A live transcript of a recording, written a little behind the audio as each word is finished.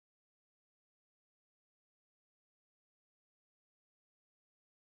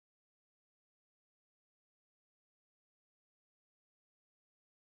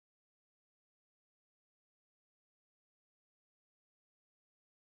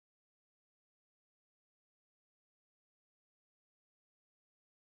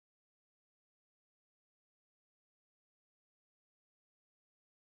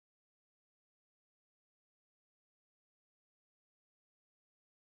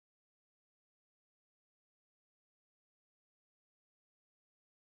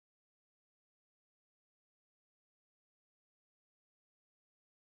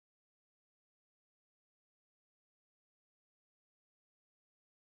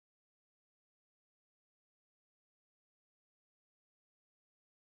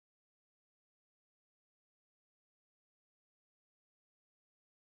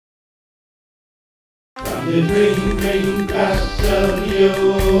the green, green grass of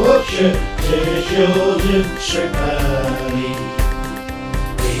Yorkshire to the shores of Tripoli.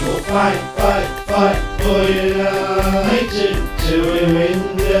 We will fight, fight, fight for United till we win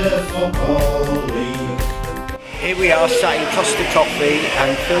the Football League. Here we are sat in Costa Coffee,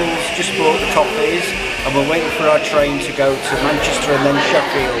 and Phil's just bought the coffees and we're waiting for our train to go to Manchester and then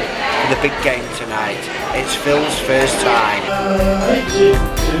Sheffield for the big game tonight. It's Phil's first time.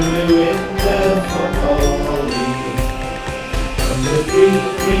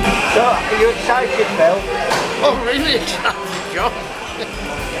 So, are you excited, Phil? Oh, really excited, John.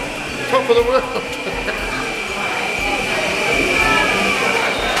 Top of the world.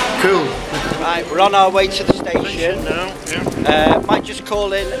 Cool. Right, we're on our way to the station now. Yeah. Might just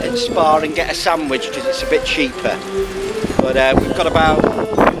call in and Spar and get a sandwich because it's a bit cheaper. But we've got about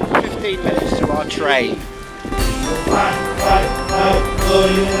 15 minutes to our train.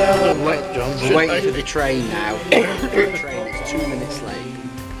 We're waiting for the train now. The train is 2 minutes late.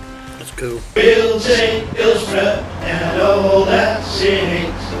 That's cool. We'll take Hillsborough and all that's in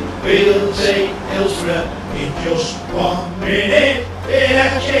it. We'll take Hillsborough in just 1 minute. In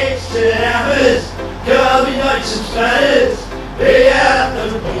our kicks and hammers, carving knights and spanners, we are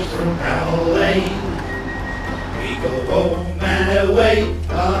the boys from Bramall Lane. We go home and away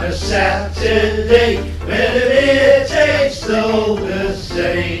on a Saturday, when the beer tastes all the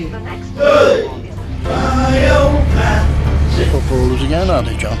same. Good, my old man. Footballers again, are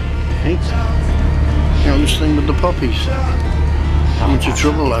they, John? You know, this thing with the poppies. Into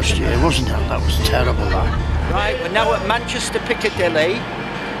trouble last year, wasn't it? That was terrible, that. Right, we're now at Manchester Piccadilly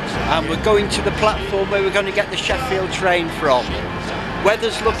and we're going to the platform where we're going to get the Sheffield train from.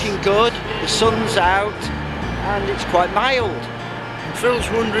 Weather's looking good, the sun's out and it's quite mild. Phil's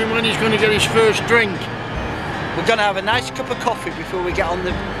wondering when he's going to get his first drink. We're going to have a nice cup of coffee before we get on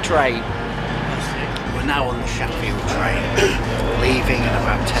the train. We're now on the Sheffield train, leaving in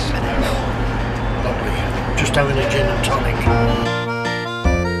about 10 minutes. Lovely. Just having a gin and tonic.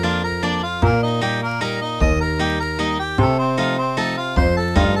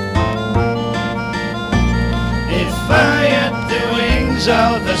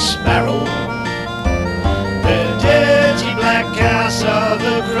 Of the sparrow, the dirty black ass of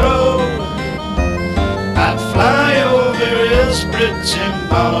the crow, I'd fly over Hillsborough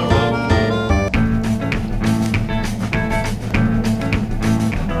tomorrow.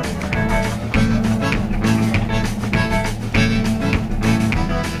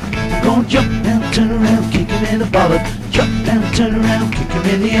 I'm gonna jump down, turn around, kick him in the bollard. Jump down, turn around, kick him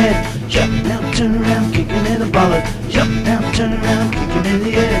in the head. Jump down, turn around, kick him in the bollard. Jump down, turn around, kick him in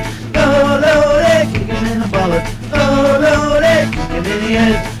the head. Oh Lordy, kick him in the bollard. Oh Lordy, kick him in the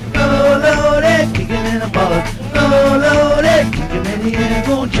head. Oh Lordy, kick him in the bollard. Oh Lordy, kick him in the head.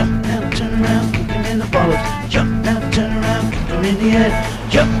 Go jump down, turn around, kick him in the bollard. Jump down, turn around, kick him in the head.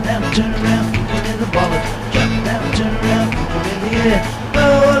 Jump down, turn around, kick him in the bollard. Jump down, turn around, kick him in the head.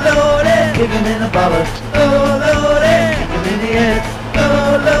 Oh Lordy, kick him in the bollard. Oh Lordy, kick him in the head.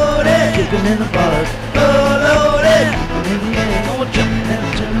 Oh Lordy, kick him in the bollard. Oh Lordy, kick him in the head. Oh, jump down,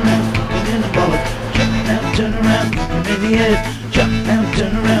 turn around, kick him in the bollard. Jump down, turn around, kick him in the head. Jump down,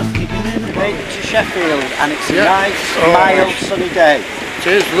 turn around, kick him in the bollard. Made it to Sheffield and it's a nice, mild, sunny day.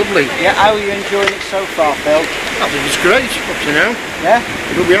 It is lovely. Yeah, how are you enjoying it so far, Phil? I think it's great up to now. Yeah?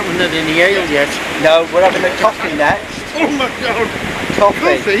 But we haven't had any ale yet. No, we're having a coffee next. Oh my God!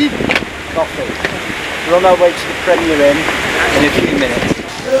 Coffee. Coffee? Coffee. We're on our way to the Premier Inn in a few minutes.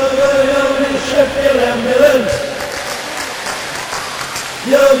 You're going over to Sheffield Ambulance.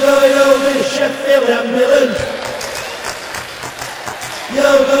 You're going over to Sheffield Ambulance.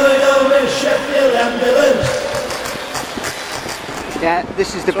 You're going over to Sheffield Ambulance. Yeah,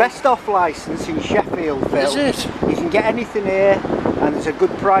 this is the best off licence in Sheffield, Phil. Is it? You can get anything here and it's a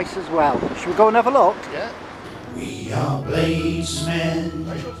good price as well. Should we go and have a look? Yeah. We are bladesmen.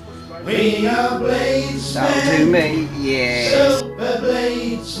 We are bladesmen. That'll do me, yeah. Super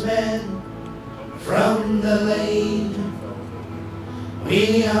bladesmen from the lane.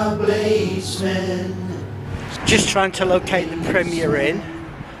 We are bladesmen. Just trying to locate the Premier Inn,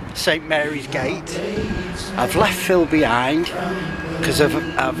 St Mary's Gate. I've left Phil behind because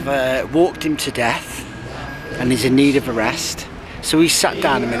I've walked him to death and he's in need of a rest. So he sat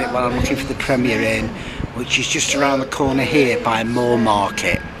down a minute while I'm looking for the Premier Inn, which is just around the corner here by Moore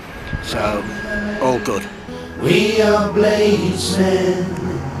Market. So, all good. We are bladesmen,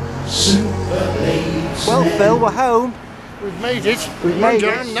 super bladesmen. Well, Phil, we're home. We've made it. We've made it.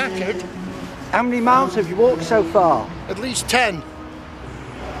 I'm knackered. How many miles have you walked so far? At least 10.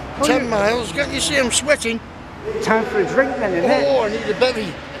 Oh, 10 miles. Can't you see I'm sweating? Time for a drink then, isn't it? Oh, I need a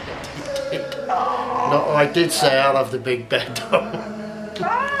bevy. No, I did say I'll have the big bed though.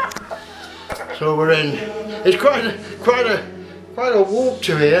 So we're in. It's quite a walk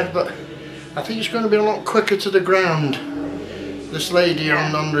to here, but I think it's going to be a lot quicker to the ground. This lady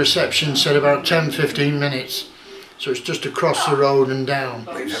on reception said about 10-15 minutes. So it's just across the road and down.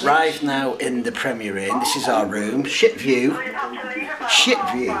 We've arrived now in the Premier Inn. This is our room. Shit view. Shit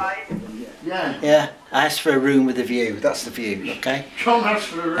view. Yeah. Yeah, I asked for a room with a view. That's the view, okay? Tom asked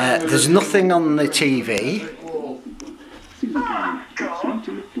for a room there's nothing on the TV.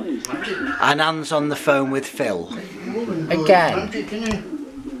 And Anne's on the phone with Phil. Again.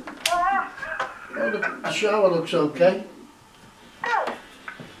 The shower looks okay.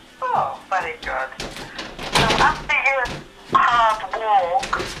 Oh, very good. So after your hard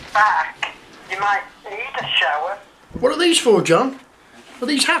walk back, you might need a shower. What are these for, John? Are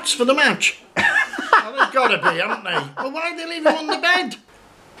these hats for the match? Well, they've got to be, haven't they? Well, why do they leave them on the bed?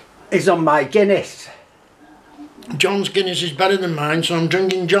 He's on my Guinness. John's Guinness is better than mine, so I'm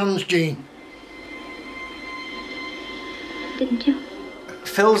drinking John's, Jean. Didn't you?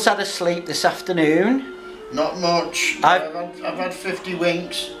 Phil's had a sleep this afternoon. Not much. I've had 50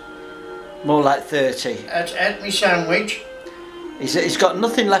 winks. More like 30. Ate me sandwich. He's got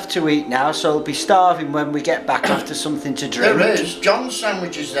nothing left to eat now, so he'll be starving when we get back after something to drink. There is. John's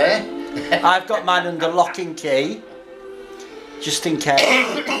sandwich is there. I've got mine under lock and key, just in case.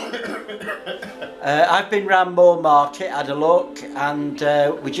 I've been round Moor Market, had a look, and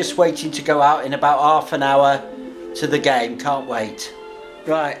we're just waiting to go out in about half an hour to the game. Can't wait.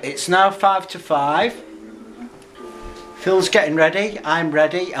 Right, it's now 5 to 5. Phil's getting ready, I'm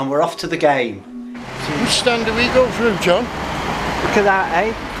ready, and we're off to the game. So which stand do we go through, John? Look at that,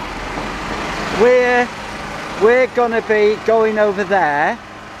 eh? We're gonna be going over there,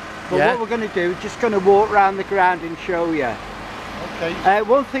 but what we're gonna do, just gonna walk around the ground and show you. Okay.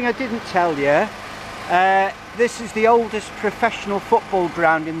 One thing I didn't tell you, this is the oldest professional football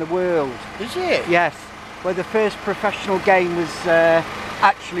ground in the world. Is it? Yes, where the first professional game was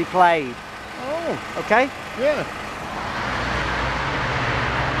actually played. Oh. Okay? Yeah.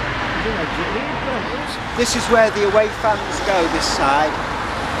 This is where the away fans go, this side.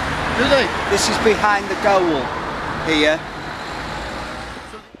 Do they? This is behind the goal here.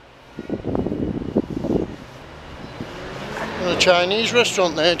 A Chinese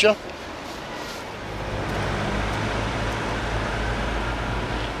restaurant there, John.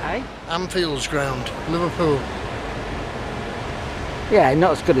 Hey? Anfield's ground, Liverpool. Yeah,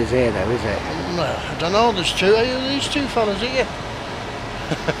 not as good as here though, is it? No, I don't know, there's these two fellas here.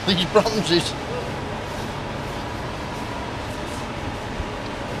 These bronzes.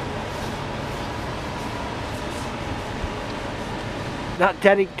 That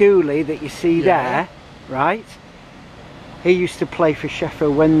Derek Dooley that you see there, right? He used to play for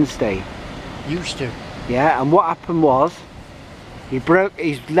Sheffield Wednesday. Used to. Yeah, and what happened was,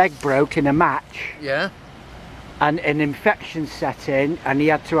 his leg broke in a match. Yeah. And an infection set in, and he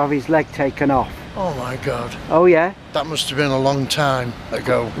had to have his leg taken off. Oh my God. Oh yeah. That must have been a long time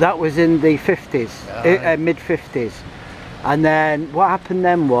ago. That was in the 50s, mid 50s. And then what happened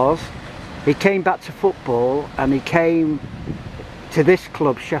then was, he came back to football, and he came to this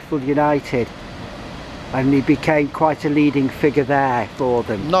club, Sheffield United, and he became quite a leading figure there for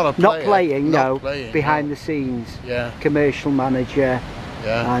them. Not playing, behind the scenes. Yeah. Commercial manager.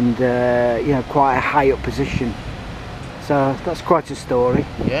 Yeah. And you know, quite a high up position. So that's quite a story.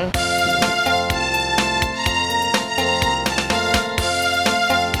 Yeah.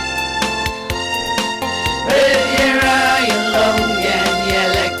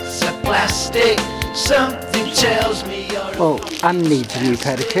 Something tells me you're... Well, Anne needs a new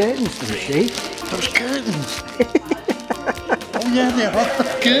pair of curtains, doesn't she? Those curtains. Oh yeah, they are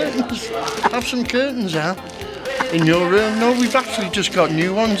curtains. Have some curtains out in your room. No, we've actually just got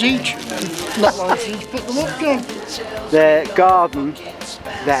new ones each. Not long since put them up, John. The garden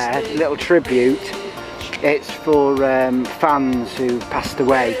there, little tribute, it's for fans who passed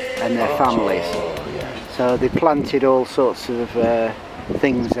away and their families. So they planted all sorts of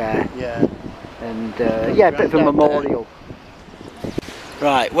things there. Yeah. And yeah, a bit of a memorial.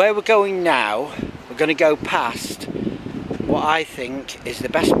 Right, where we're going now, we're going to go past what I think is the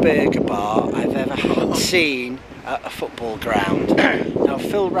best burger bar I've ever seen at a football ground. Now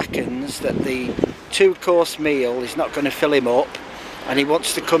Phil reckons that the 2-course meal is not going to fill him up, and he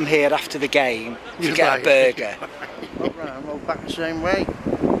wants to come here after the game to get a burger. Right, we'll back the same way.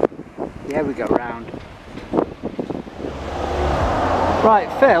 Yeah, we go round. Right,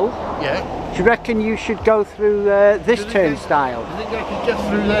 Phil. Yeah. Do you reckon you should go through this turnstile? I think I could get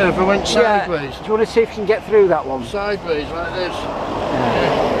through there if I went sideways. Do you want to see if you can get through that one? Sideways, like this.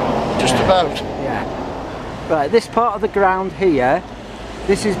 Yeah. Just about. Yeah. Right, this part of the ground here,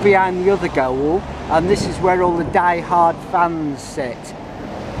 this is behind the other goal, and this is where all the die-hard fans sit.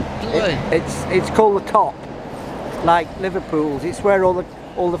 It's called the Cop, like Liverpool's. It's where all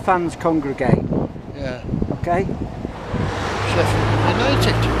the fans congregate. Yeah. Okay. Sheffield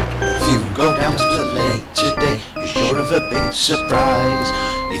United. If you go down to the lake today, you're sure of a big surprise.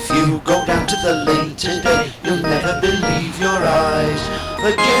 If you go down to the lake today, you'll never believe your eyes.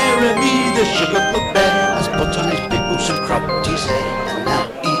 For Jeremy, the sugar plum bear, has put on his big boots and cropped his hair, and now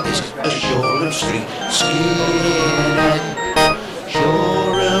he is a Shoreham Street skinhead.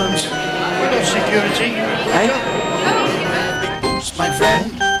 Shoreham Street Security. Hey? big boots, my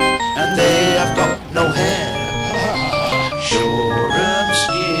friend, and they have got no hair. Shoreham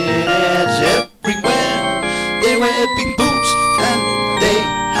skinheads everywhere. They wear big boots and they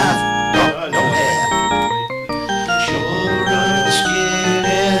have got no hair. Shoreham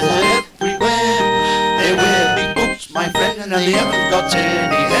skinheads everywhere. They wear big boots, my friend, and they haven't got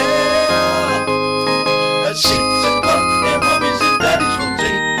any hair. At 6 o'clock, their mummies and daddies will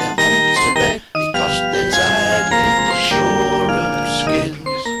take them home to bed because they're tired little Shoreham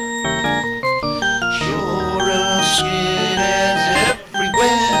skins. Shoreham skinheads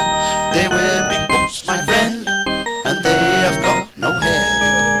everywhere. They wear big boots, my friend, and they have got no hair.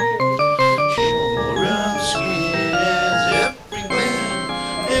 Shoreham skinheads everywhere.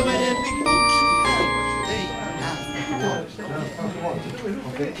 They wear big boots, and they have got no hair.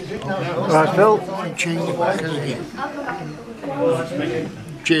 Right, Phil. Change it back again.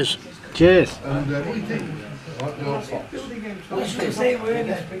 Cheers. Cheers.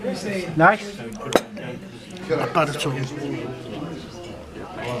 Nice. Not bad at all.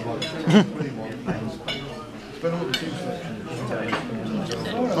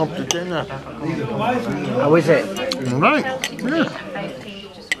 Up to dinner. How is it? Right. Yeah.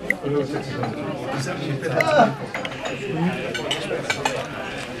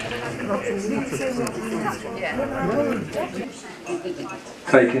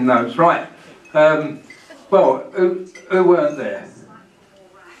 Taking notes, right. Well, who weren't there?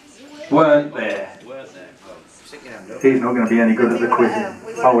 Weren't there? He's not going to be any good at the quiz.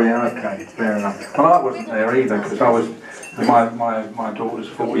 Oh yeah, okay, fair enough. Well, I wasn't there either because I was my daughter's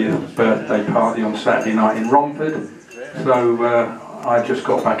 40th birthday party on Saturday night in Romford. So I just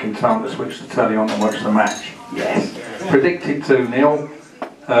got back in time to switch the telly on and watch the match. Yes. Predicted 2-0.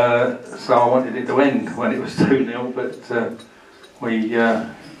 So I wanted it to end when it was 2-0, but we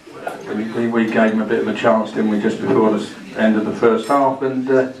gave him a bit of a chance, didn't we, just before the end of the first half, and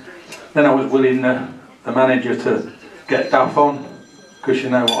then I was willing the manager to get Duff on, because you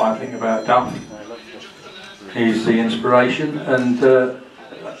know what I think about Duff. He's the inspiration, and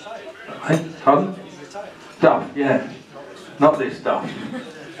hey, pardon? Duff, yeah, not this Duff,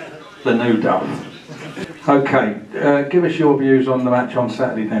 the new Duff. Okay, give us your views on the match on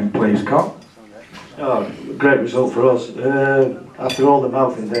Saturday then, please, Carl. Oh, great result for us. After all the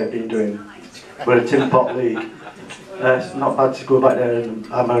mouthing they've been doing, we're a tin pot league. It's not bad to go back there and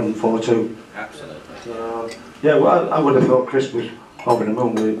hammer them 4-2. Absolutely. So, yeah, well, I would have thought Chris was over the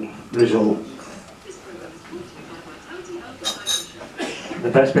moon with the result. The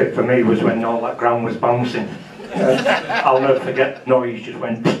best bit for me was when all that ground was bouncing. I'll never forget, Norwich just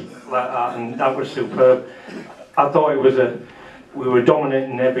went like that, and that was superb. I thought it was we were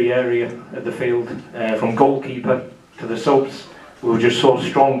dominating every area of the field, from goalkeeper to the subs. We were just so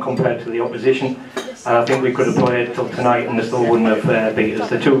strong compared to the opposition, and I think we could have played till tonight and they still wouldn't have beat us.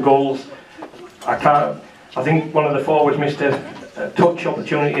 The 2 goals, I think one of the forwards missed a touch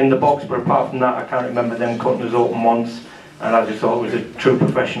opportunity in the box, but apart from that I can't remember them cutting us open once, and I just thought it was a true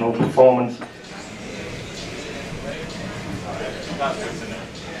professional performance.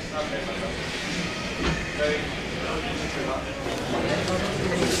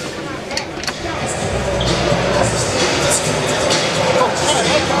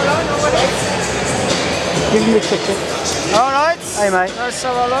 Give me a ticket. Alright, Hey mate. let's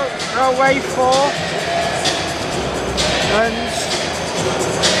have a look. Railway 4 and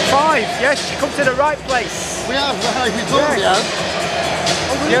 5. Yes, you come to the right place. We have, we told you.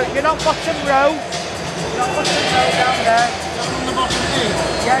 You're not bottom row. You're not bottom row down there. On the bottom here.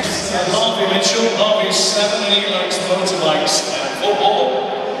 Yes. Harvey Mitchell, Harvey's 7 and he likes motorbikes and football.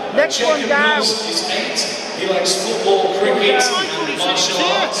 Next one down. Is 8. He likes football, cricket and martial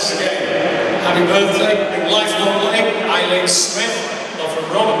arts. Happy birthday, lifelong living, Eileen Smith, love from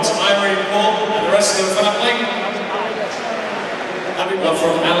Robert, Irene Paul and the rest of the family. Happy birthday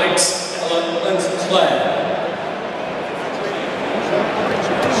from Alex, Ellen and Claire.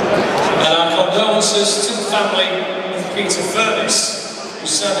 And our condolences to the family of Peter Furness,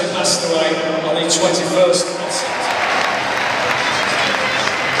 whose sadly passed away on the 21st of September.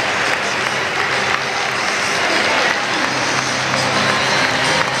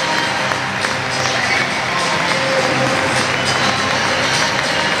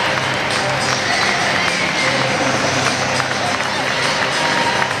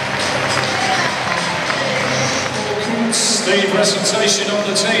 The presentation of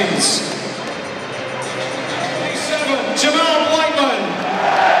the teams. 7, Jamal Blackman.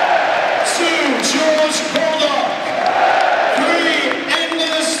 2, George Baldock. 3,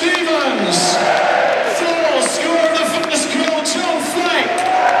 Endler Stevens. 4, scorer of the first goal, Tom Fleck.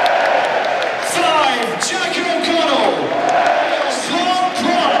 5, Jack O'Connell. 4,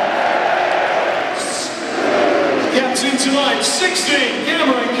 Clark. Captain tonight, 16,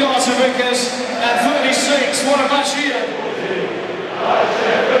 Cameron Carter Vickers. And 36, what a match here.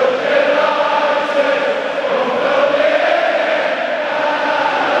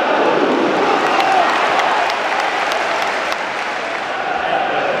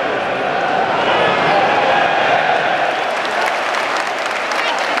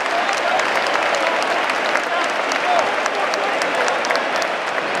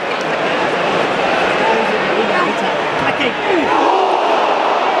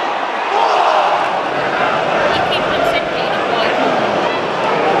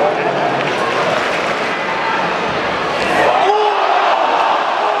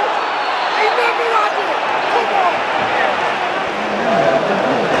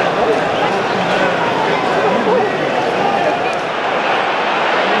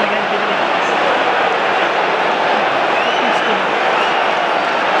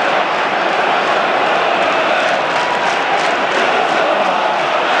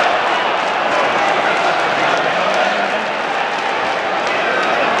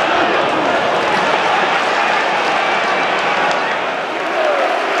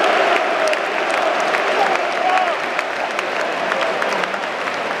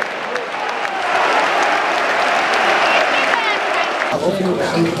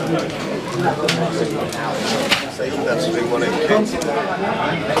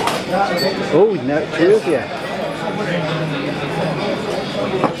 Oh, no, cheers, yeah.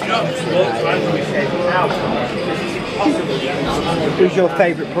 Who's your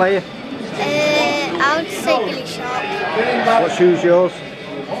favourite player? I would say Billy Sharp. What shoe's yours?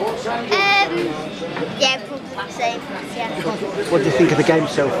 Yeah, probably the same. Yeah. What do you think of the game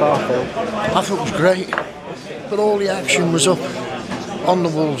so far, Phil? I thought it was great, but all the action was up on the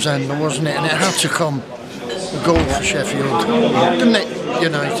Wolves end, wasn't it? And it had to come. A goal for Sheffield, didn't it,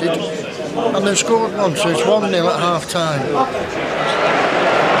 United? And they scored one, so it's 1-0 at half time.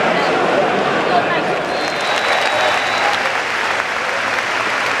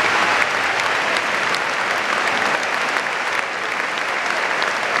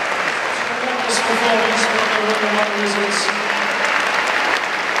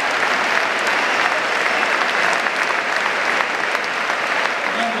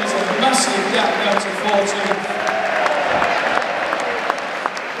 Massive gap down to 14.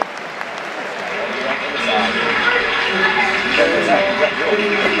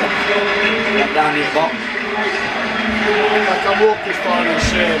 Down his bottom. I can walk this far and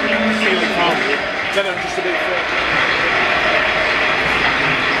feel it calmly, then I'm just a bit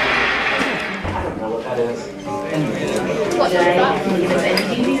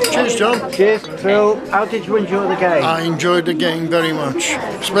Cheers, John. Cheers, Phil. How did you enjoy the game? I enjoyed the game very much,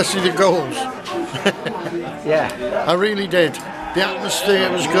 especially the goals. Yeah. I really did. The atmosphere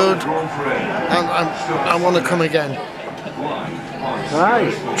was good, and I want to come again.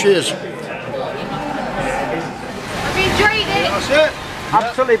 Right. Cheers. Have you enjoyed it? That's it.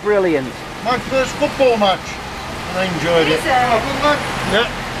 Absolutely brilliant. My first football match, and I enjoyed it. Yeah. Good.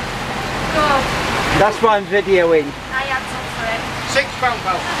 That's why I'm videoing. I had some for it. £6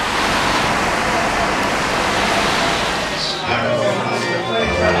 pal.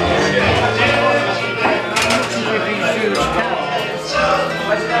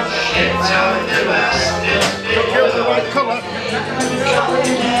 The right colour.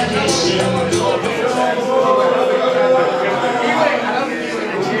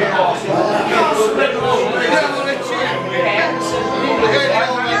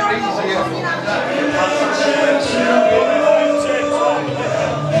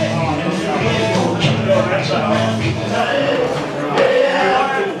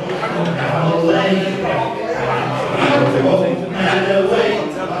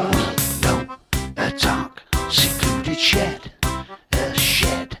 A dark, secluded shed, a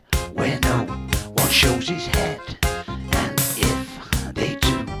shed where no one shows his head. And if they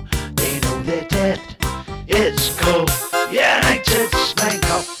do, they know they're dead. It's called United Spank.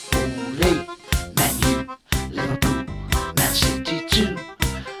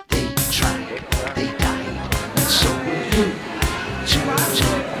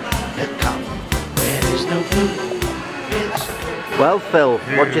 Well, Phil,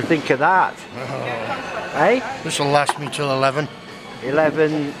 what do you think of that? Eh? This will last me till 11.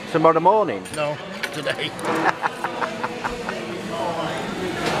 11 tomorrow morning? No, today.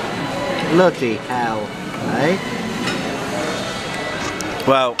 Bloody hell, eh?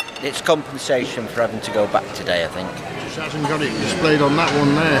 Well, it's compensation for having to go back today, I think. Just hasn't got it displayed on that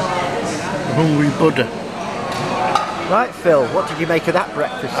one there. The Hungry Buddha. Right, Phil, what did you make of that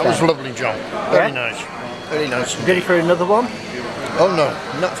breakfast? That was lovely, John. Very nice. Very nice. Ready for another one? Oh no,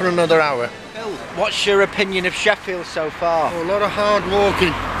 not for another hour. Phil, what's your opinion of Sheffield so far? Oh, a lot of hard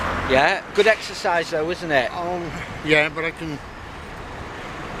walking. Yeah, good exercise though, isn't it? Yeah, but I can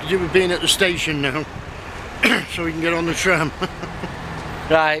do with being at the station now, so we can get on the tram.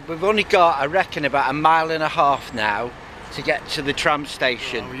 Right, we've only got, I reckon, about a mile and a half now to get to the tram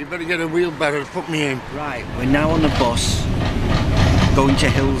station. Oh, you better get a wheelbarrow to put me in. Right, we're now on the bus going to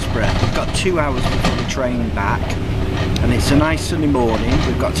Hillsborough. We've got 2 hours before the train back, and it's a nice sunny morning.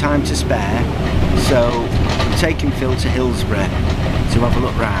 We've got time to spare, so I'm taking Phil to Hillsborough to have a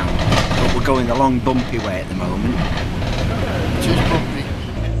look round. But we're going the long bumpy way at the moment. It is bumpy.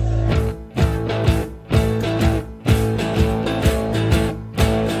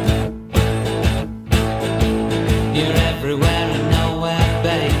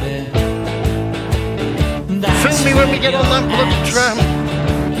 Film me when we get on that bloody tram.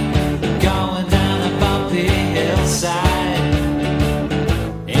 Going down a bumpy hillside.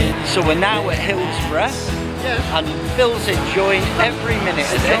 So we're now at Hillsborough, and Phil's enjoying every minute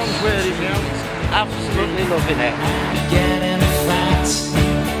of this. John's wearing me out. Absolutely loving it. Getting facts,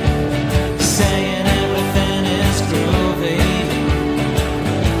 saying everything is groovy.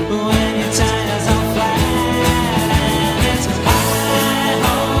 When your tires are flat, and it's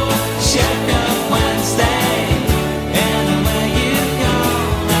hi-ho, Sheffield Wednesday. Anywhere you go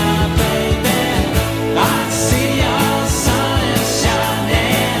now, baby, I see your sun is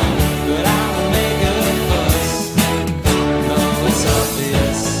shining, but I will make a fuss, though it's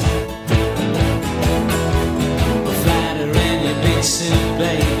obvious. Flattering your big suit,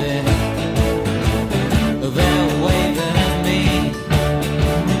 baby. They're waving at me.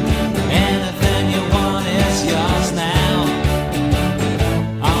 Anything you want is yours now.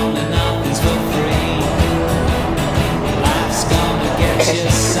 Only nothing's for free. Life's gonna get you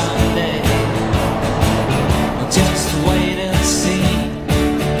someday. Just wait and see.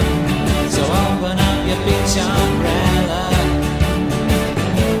 So open up your beach umbrella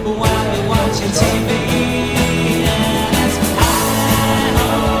while you're watching TV.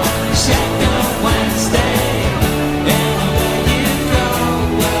 Sheffield Wednesday, anywhere you go,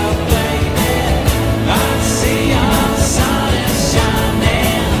 well baby, I see your sun is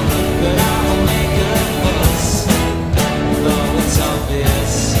shining, but I will make a fuss, though it's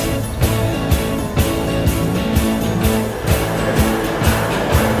obvious.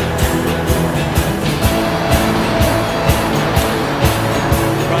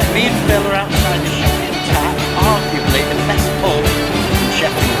 Right, me and Phil are outside the Sheffield Tap, arguably the best pub in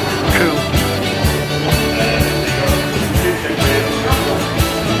Sheffield. Cool.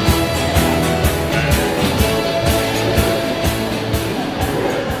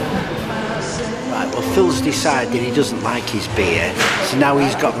 Right, well Phil's decided he doesn't like his beer, so now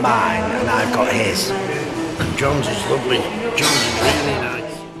he's got mine and I've got his. John's is lovely. John's is really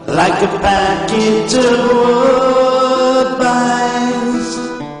nice. Like a packet of woodbines,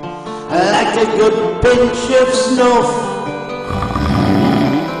 like a good pinch of snuff,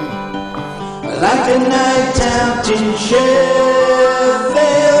 like a night out in Sheffield,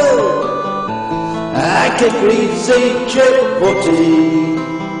 like a greasy chapati.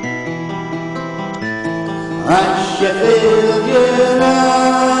 At Sheffield United,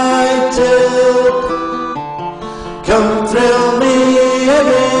 come thrill me